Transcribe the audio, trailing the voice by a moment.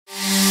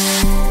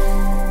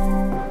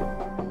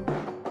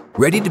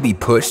Ready to be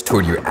pushed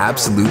toward your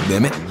absolute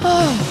limit?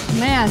 Oh,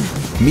 man.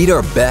 Meet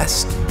our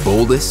best,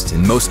 boldest,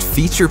 and most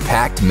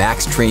feature-packed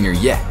Max Trainer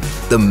yet,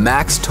 the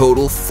Max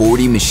Total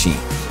 40 machine.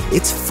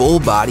 It's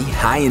full-body,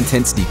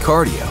 high-intensity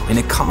cardio in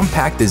a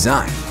compact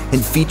design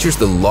and features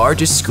the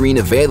largest screen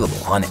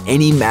available on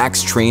any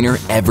Max Trainer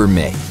ever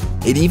made.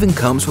 It even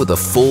comes with a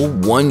full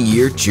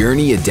 1-year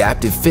Journey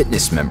Adaptive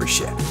Fitness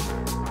membership.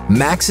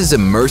 Max's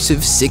immersive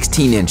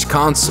 16-inch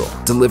console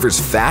delivers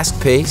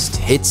fast-paced,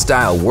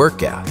 HIIT-style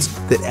workouts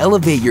that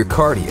elevate your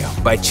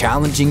cardio by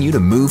challenging you to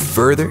move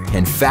further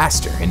and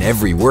faster in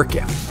every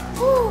workout.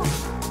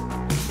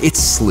 It's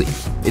sleek,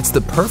 it's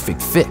the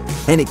perfect fit,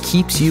 and it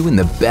keeps you in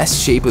the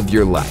best shape of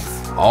your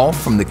life, all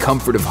from the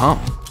comfort of home.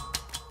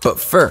 But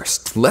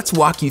first, let's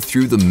walk you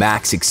through the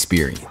Max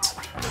experience.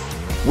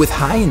 With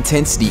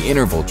high-intensity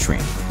interval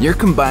training, you're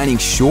combining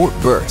short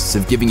bursts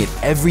of giving it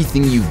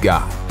everything you've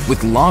got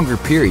with longer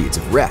periods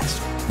of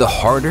rest. The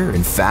harder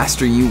and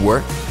faster you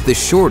work, the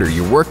shorter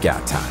your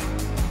workout time.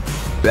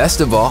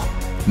 Best of all,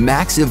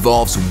 Max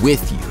evolves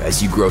with you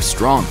as you grow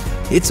stronger.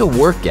 It's a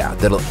workout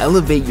that'll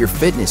elevate your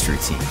fitness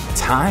routine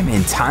time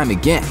and time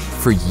again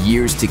for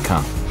years to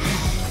come.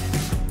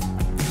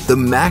 The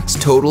Max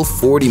Total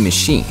 40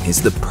 machine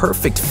is the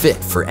perfect fit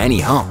for any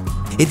home.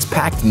 It's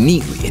packed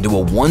neatly into a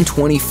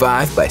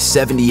 125 by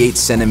 78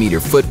 centimeter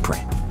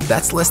footprint.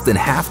 That's less than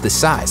half the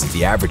size of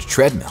the average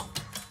treadmill.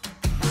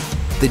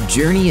 The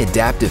Journey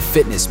Adaptive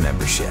Fitness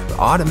membership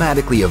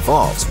automatically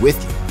evolves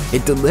with you.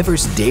 It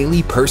delivers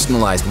daily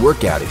personalized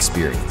workout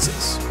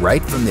experiences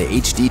right from the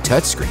HD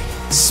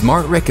touchscreen.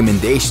 Smart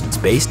recommendations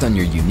based on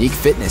your unique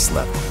fitness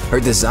level are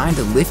designed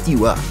to lift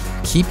you up,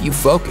 keep you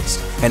focused,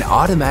 and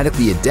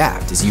automatically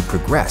adapt as you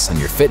progress on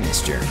your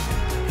fitness journey.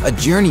 A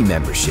Journey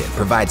membership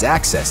provides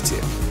access to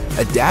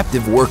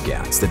adaptive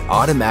workouts that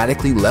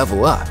automatically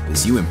level up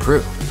as you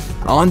improve,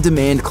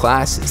 on-demand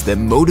classes that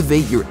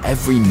motivate your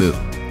every move,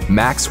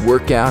 Max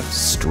workouts,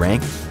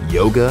 strength,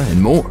 yoga,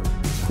 and more.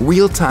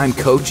 Real-time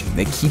coaching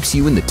that keeps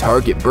you in the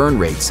target burn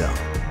rate zone.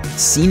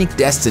 Scenic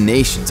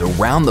destinations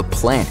around the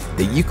planet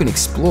that you can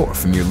explore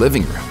from your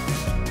living room.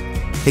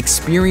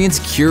 Experience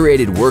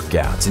curated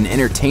workouts and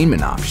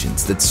entertainment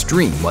options that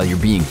stream while you're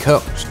being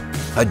coached.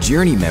 A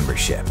Journey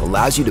membership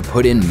allows you to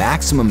put in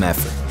maximum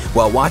effort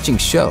while watching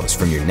shows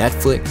from your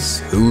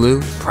Netflix,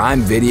 Hulu,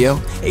 Prime Video,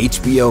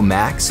 HBO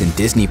Max, and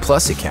Disney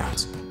Plus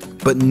accounts.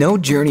 But no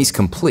journey's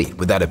complete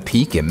without a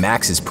peek at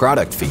Max's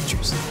product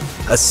features.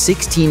 A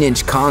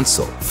 16-inch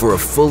console for a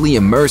fully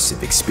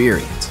immersive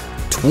experience.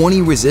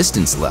 20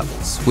 resistance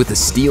levels with a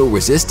steel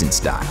resistance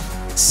dial.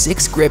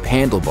 6 grip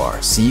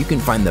handlebars so you can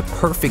find the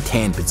perfect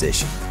hand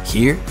position,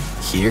 here,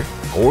 here,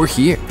 or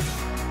here.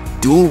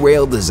 Dual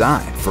rail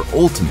design for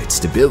ultimate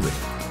stability.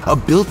 A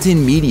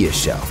built-in media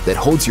shelf that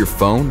holds your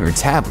phone or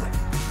tablet.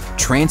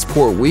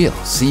 Transport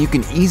wheels so you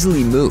can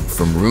easily move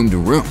from room to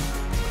room.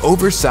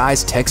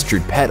 Oversized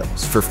textured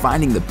pedals for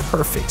finding the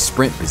perfect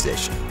sprint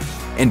position,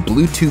 and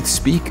Bluetooth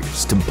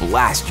speakers to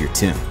blast your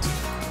tunes.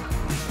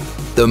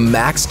 The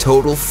Max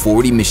Total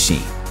 40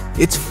 machine.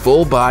 It's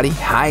full-body,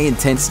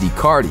 high-intensity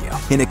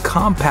cardio in a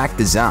compact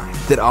design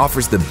that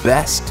offers the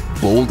best,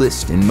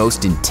 boldest, and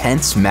most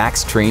intense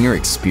Max Trainer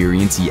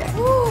experience yet.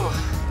 Woo.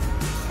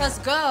 Let's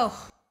go.